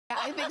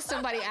I think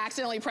somebody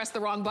accidentally pressed the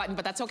wrong button,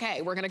 but that's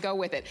okay. We're gonna go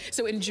with it.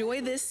 So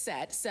enjoy this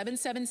set.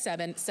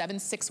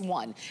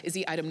 777761 is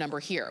the item number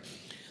here.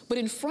 But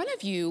in front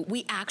of you,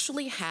 we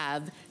actually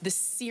have the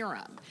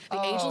serum,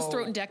 the Ageless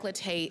Throat and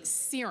Decolletage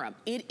Serum.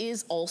 It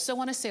is also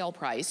on a sale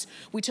price.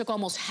 We took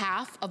almost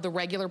half of the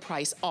regular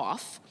price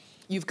off.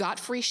 You've got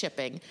free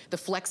shipping. The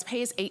flex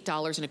pay is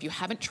 $8, and if you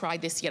haven't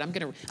tried this yet, I'm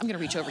gonna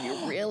reach over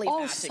you really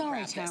fast and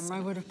grab this. Oh, sorry, Tamara,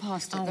 I would have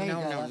passed it.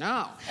 Oh,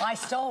 no. I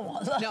stole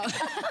one. No.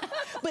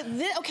 But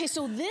okay,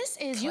 so this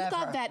is, you've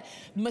got that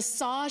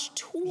massage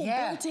tool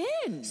built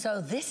in.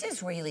 So this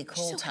is really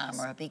cool,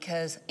 Tamara,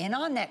 because in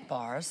our neck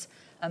bars,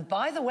 and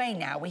by the way,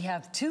 now we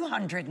have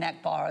 200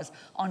 neck bars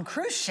on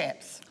cruise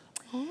ships.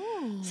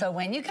 Oh. So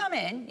when you come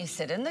in, you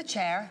sit in the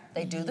chair,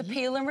 they do the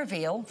peel and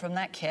reveal from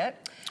that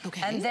kit.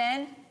 Okay. And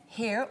then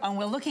here, and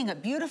we're looking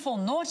at beautiful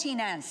Naughty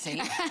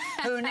Nancy,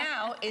 who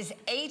now is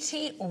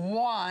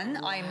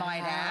 81, I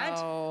might add.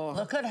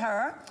 Look at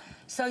her.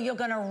 So you're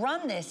gonna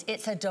run this.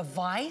 It's a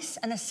device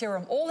and a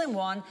serum all in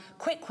one.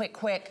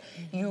 Quick.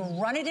 You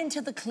run it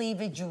into the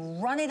cleavage, you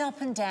run it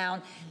up and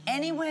down.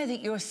 Anywhere that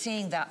you're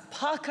seeing that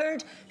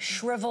puckered,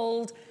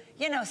 shriveled,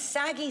 you know,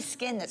 saggy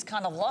skin that's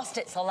kind of lost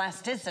its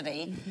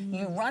elasticity,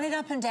 you run it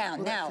up and down.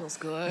 Ooh, now, that feels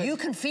good. You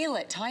can feel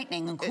it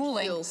tightening and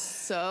cooling. It feels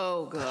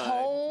so good.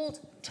 Cold,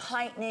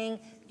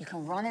 tightening. You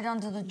can run it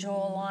under the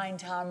jawline,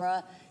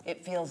 Tamara.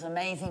 It feels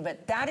amazing,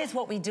 but that is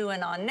what we do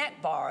in our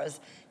neck bars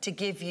to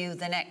give you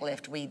the neck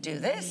lift. We do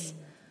this,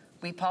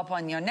 we pop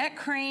on your neck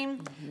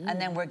cream, and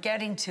then we're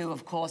getting to,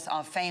 of course,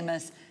 our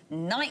famous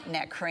night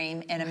neck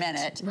cream in a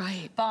minute.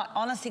 But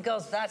honestly,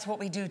 girls, that's what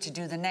we do to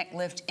do the neck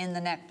lift in the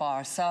neck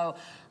bar. So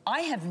I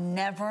have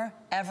never,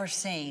 ever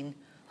seen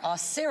our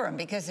serum,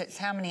 because it's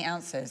how many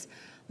ounces?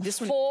 This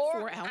one,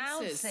 4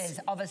 ounces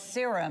of a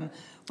serum,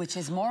 which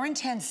is more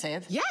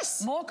intensive,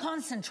 more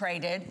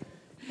concentrated.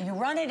 You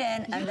run it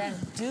in and then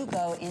do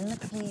go in the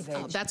cleavage.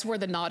 Oh, that's where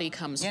the naughty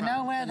comes from. You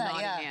know where the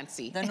naughty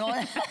Nancy. The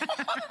naughty.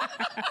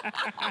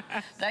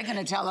 They're going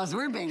to tell us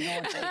we're being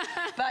naughty.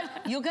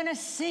 But you're going to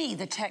see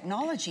the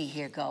technology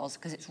here, girls,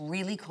 because it's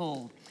really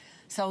cool.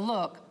 So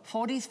look,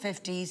 40s,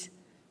 50s,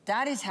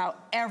 that is how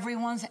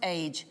everyone's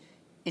age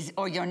is,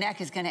 or your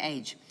neck is going to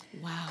age.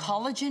 Wow.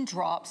 Collagen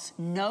drops,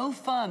 no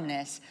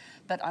firmness,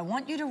 but I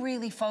want you to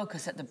really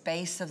focus at the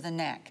base of the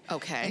neck.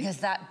 Okay. Because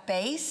that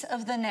base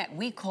of the neck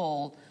we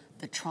call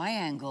the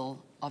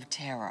triangle of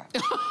terror.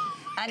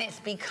 And it's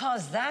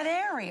because that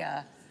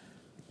area,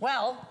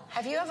 well,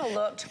 have you ever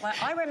looked, well,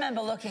 I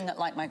remember looking at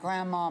like my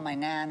grandma, my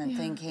nan, and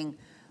thinking,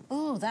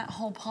 ooh, that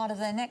whole part of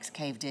their neck's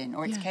caved in,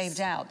 or it's caved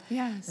out.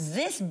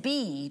 This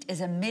bead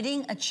is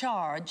emitting a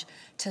charge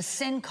to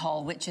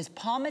Syncol, which is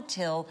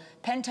palmitil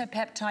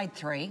pentapeptide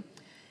 3.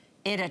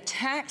 It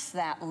attacks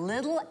that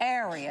little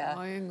area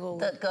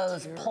that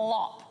goes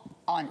plop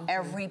on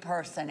every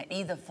person. It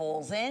either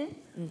falls in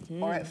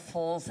or it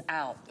falls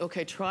out.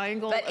 Okay,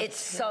 triangle. But it's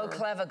so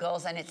clever,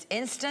 girls, and it's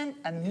instant,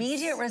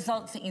 immediate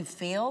results that you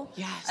feel,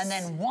 and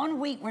then 1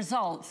 week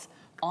results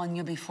on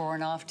your before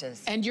and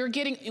afters. And you're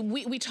getting,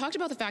 we talked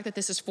about the fact that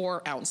this is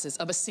 4 ounces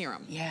of a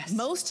serum.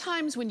 Most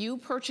times when you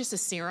purchase a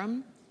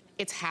serum,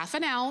 it's half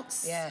an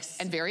ounce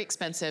and very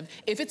expensive.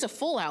 If it's a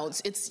full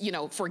ounce, it's, you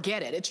know,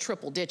 forget it. It's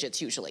triple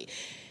digits usually.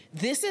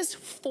 This is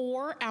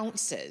 4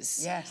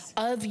 ounces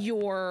of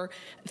your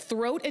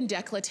throat and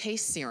décolleté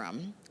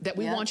serum that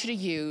we want you to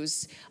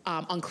use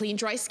on clean,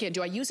 dry skin.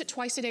 Do I use it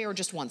twice a day or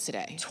just once a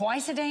day?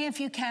 Twice a day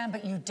if you can,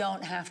 but you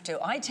don't have to.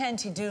 I tend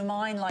to do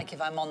mine like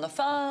if I'm on the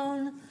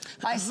phone,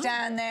 I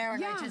stand there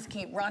and I just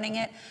keep running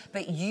it.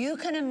 But you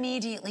can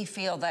immediately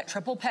feel that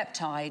triple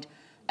peptide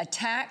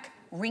attack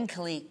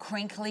wrinkly,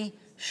 crinkly,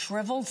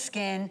 shriveled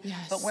skin,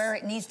 but where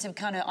it needs to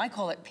kind of, I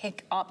call it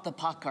pick up the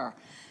pucker.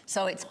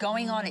 So it's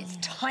going on, it's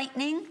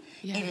tightening,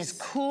 it is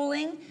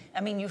cooling.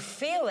 I mean, you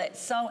feel it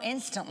so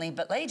instantly,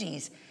 but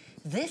ladies,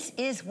 this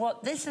is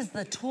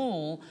the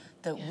tool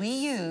that we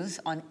use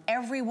on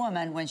every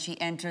woman when she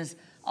enters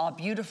our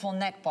beautiful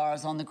neck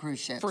bars on the cruise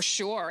ship. For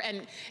sure.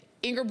 And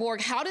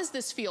Ingeborg, how does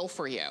this feel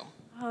for you?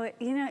 Oh,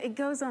 you know, it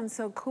goes on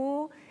so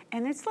cool,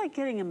 and it's like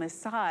getting a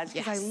massage,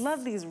 because I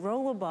love these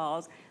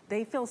rollerballs.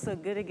 They feel so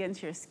good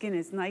against your skin.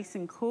 It's nice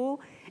and cool,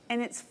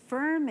 and it's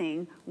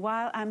firming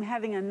while I'm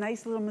having a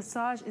nice little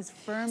massage. It's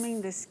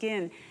firming the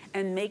skin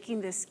and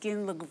making the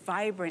skin look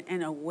vibrant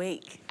and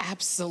awake.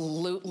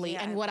 Absolutely.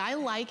 And what I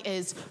like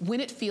is when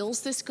it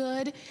feels this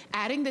good,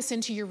 adding this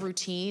into your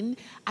routine,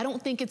 I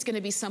don't think it's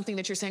gonna be something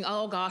that you're saying,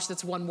 oh gosh,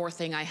 that's one more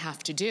thing I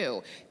have to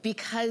do,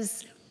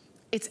 because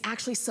it's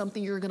actually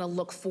something you're gonna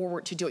look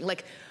forward to doing.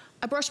 Like,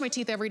 I brush my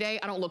teeth every day.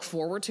 I don't look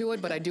forward to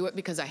it, but I do it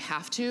because I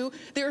have to.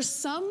 There's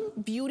some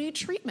beauty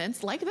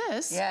treatments like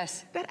this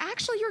that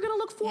actually you're gonna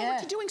look forward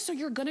to doing, so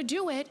you're gonna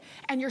do it,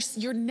 and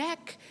your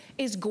neck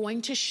is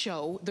going to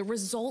show the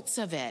results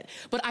of it.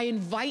 But I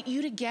invite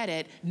you to get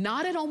it,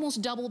 not at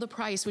almost double the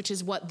price, which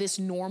is what this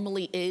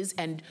normally is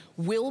and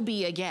will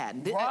be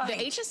again. The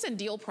HSN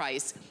deal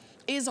price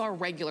is our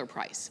regular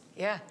price.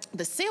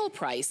 The sale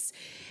price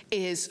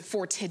is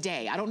for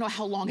today. I don't know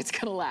how long it's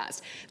gonna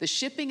last. The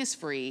shipping is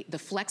free, the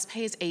flex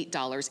pay is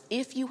 $8.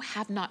 If you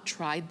have not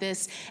tried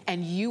this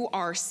and you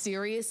are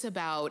serious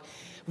about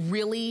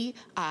really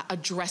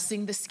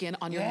addressing the skin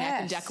on your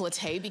neck and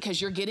décolleté,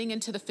 because you're getting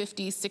into the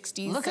 50s,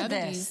 60s, Look 70s. at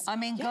this. I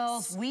mean,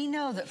 girls, we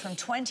know that from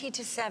 20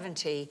 to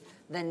 70,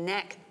 the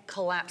neck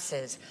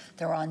collapses.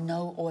 There are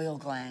no oil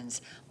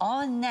glands.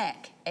 Our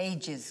neck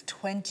ages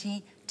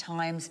 20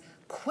 times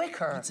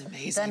quicker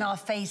than our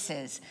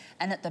faces.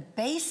 And at the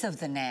base of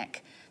the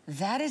neck,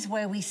 that is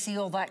where we see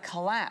all that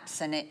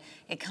collapse, and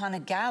it kind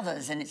of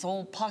gathers, and it's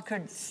all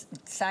puckered,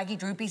 saggy,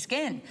 droopy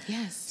skin.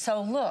 Yes.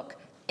 So look,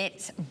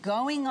 it's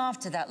going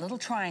after that little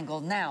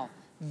triangle. Now,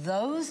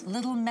 those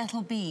little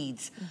metal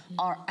beads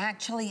are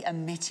actually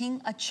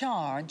emitting a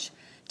charge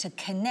to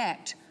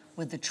connect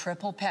with the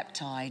triple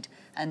peptide,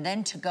 and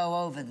then to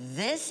go over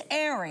this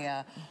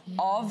area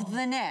of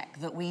the neck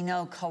that we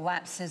know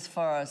collapses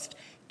first,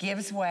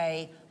 gives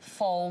way,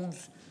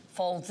 folds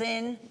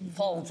in,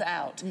 folds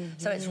out.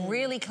 So it's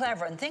really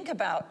clever. And think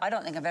about, I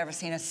don't think I've ever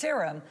seen a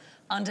serum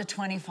under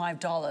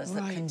 $25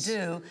 that can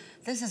do.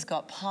 This has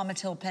got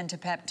palmitoyl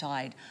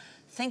pentapeptide.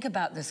 Think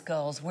about this,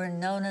 girls. We're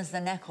known as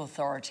the neck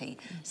authority.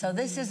 So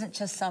this isn't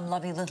just some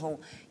lovely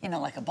little, you know,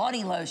 like a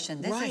body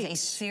lotion. This is a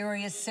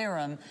serious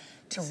serum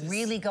to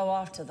really go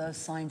after those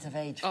signs of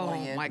age for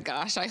you. Oh my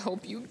gosh, I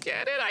hope you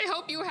get it. I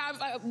hope you have,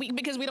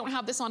 because we don't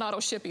have this on auto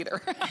ship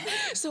either.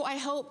 So I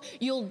hope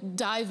you'll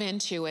dive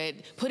into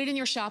it, put it in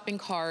your shopping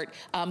cart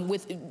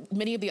with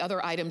many of the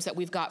other items that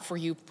we've got for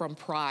you from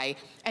PRAI,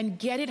 and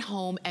get it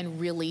home and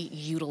really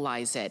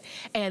utilize it.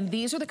 And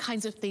these are the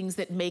kinds of things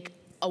that make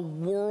a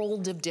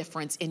world of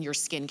difference in your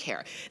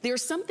skincare. There are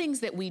some things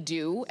that we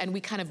do, and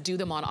we kind of do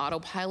them on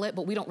autopilot,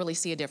 but we don't really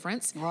see a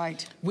difference.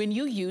 Right. When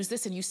you use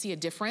this and you see a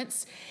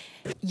difference,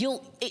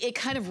 it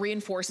kind of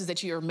reinforces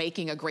that you're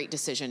making a great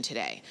decision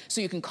today. So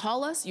you can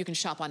call us, you can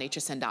shop on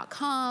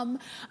hsn.com,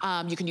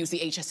 you can use the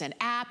HSN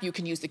app, you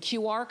can use the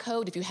QR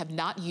code. If you have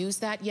not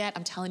used that yet,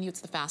 I'm telling you,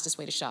 it's the fastest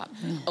way to shop.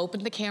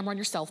 Open the camera on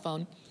your cell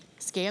phone,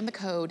 scan the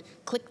code,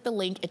 click the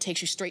link, it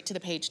takes you straight to the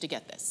page to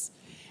get this.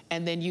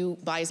 And then you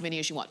buy as many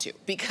as you want to,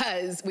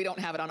 because we don't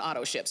have it on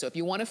auto ship. So if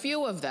you want a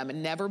few of them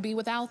and never be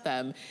without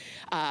them,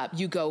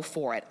 you go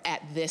for it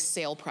at this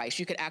sale price.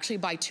 You could actually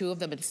buy 2 of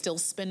them and still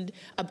spend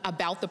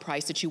about the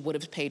price that you would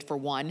have paid for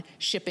one.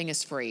 Shipping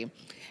is free.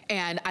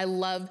 And I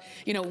love,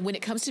 you know, when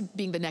it comes to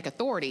being the neck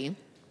authority,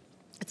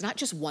 it's not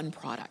just one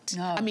product.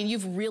 No. I mean,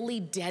 you've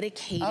really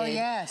dedicated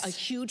a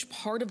huge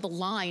part of the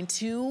line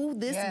to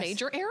this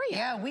major area.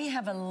 Yeah, we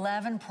have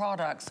 11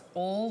 products,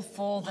 all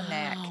for the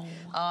neck.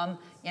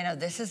 You know,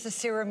 this is the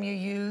serum you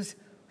use.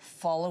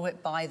 Follow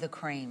it by the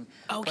cream.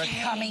 We're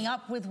coming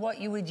up with what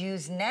you would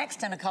use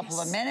next in a couple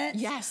of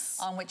minutes.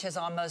 Which is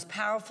our most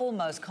powerful,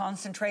 most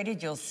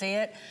concentrated. You'll see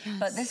it.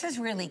 But this is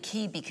really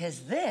key,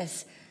 because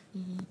this,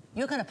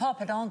 you're gonna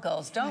pop it on,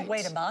 girls. Don't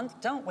wait a month.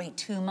 Don't wait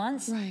 2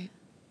 months.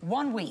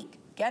 1 week.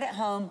 Get it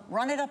home,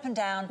 run it up and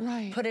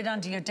down, put it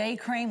under your day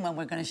cream, when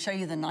we're gonna show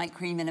you the night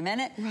cream in a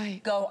minute.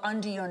 Go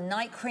under your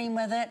night cream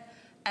with it,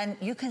 and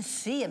you can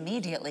see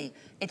immediately.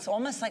 It's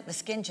almost like the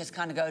skin just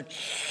kind of goes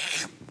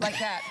like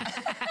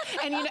that.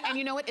 and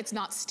you know what? It's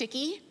not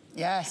sticky.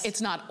 Yes.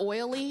 It's not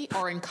oily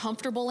or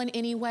uncomfortable in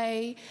any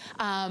way,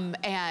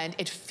 and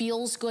it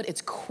feels good.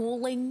 It's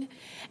cooling,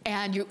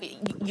 and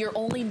you're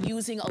only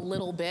using a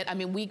little bit. I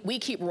mean, we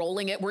keep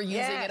rolling it. We're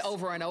using it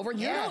over and over.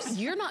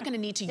 You're not going to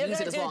need to use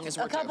it as long as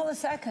we're doing. A couple of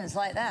seconds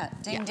like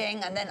that, ding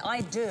ding, and then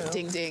I do.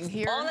 Ding ding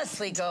here.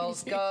 Honestly,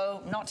 girls,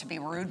 go, not to be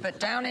rude, but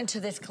down into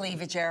this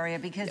cleavage area,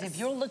 because if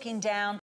you're looking down